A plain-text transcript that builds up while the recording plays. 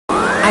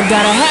I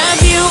gotta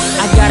have you,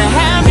 I gotta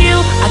have you,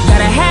 I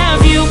gotta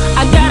have you,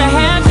 I gotta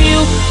have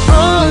you.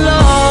 Oh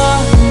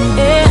Lord,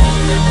 yeah,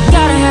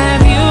 gotta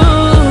have you,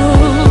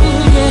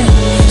 yeah.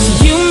 So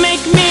you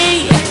make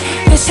me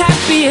as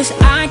happy as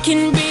I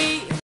can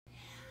be.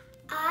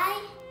 I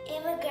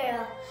am a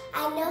girl.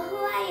 I know who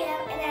I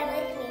am and I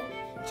like me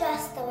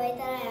just the way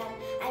that I am.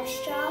 I'm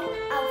strong,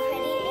 I'm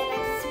pretty, and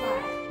I'm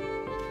smart.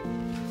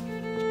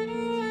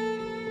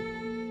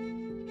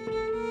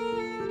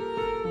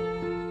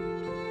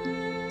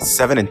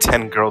 7 in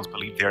 10 girls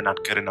believe they are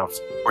not good enough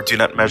or do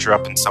not measure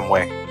up in some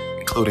way,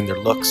 including their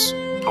looks,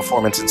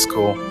 performance in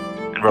school,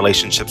 and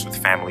relationships with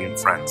family and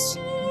friends.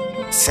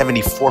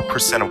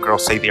 74% of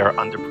girls say they are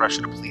under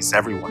pressure to please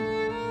everyone.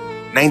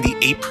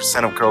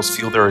 98% of girls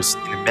feel there is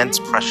an immense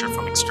pressure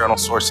from external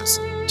sources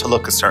to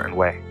look a certain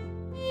way.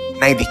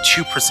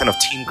 92% of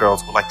teen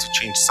girls would like to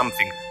change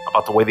something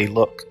about the way they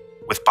look,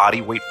 with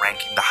body weight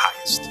ranking the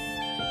highest.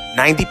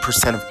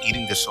 90% of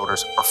eating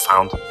disorders are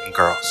found in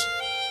girls.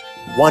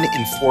 1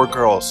 in 4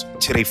 girls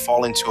today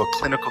fall into a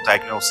clinical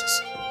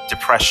diagnosis: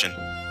 depression,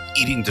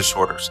 eating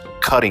disorders,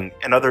 cutting,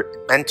 and other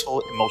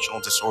mental emotional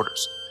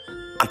disorders.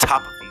 On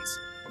top of these,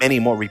 many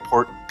more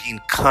report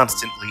being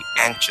constantly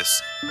anxious,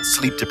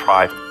 sleep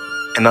deprived,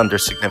 and under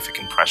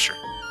significant pressure.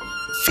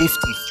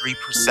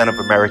 53% of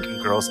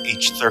American girls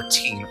aged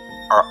 13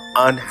 are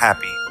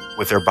unhappy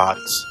with their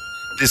bodies.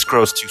 This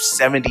grows to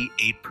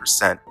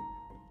 78%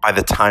 by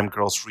the time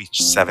girls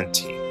reach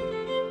 17.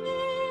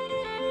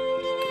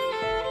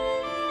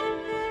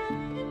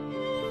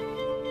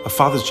 A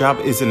father's job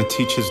isn't to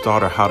teach his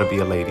daughter how to be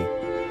a lady.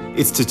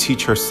 It's to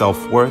teach her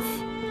self-worth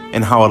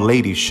and how a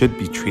lady should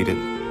be treated.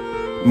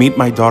 Meet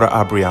my daughter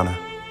Abriana.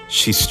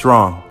 She's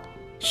strong,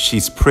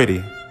 she's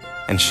pretty,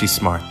 and she's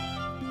smart.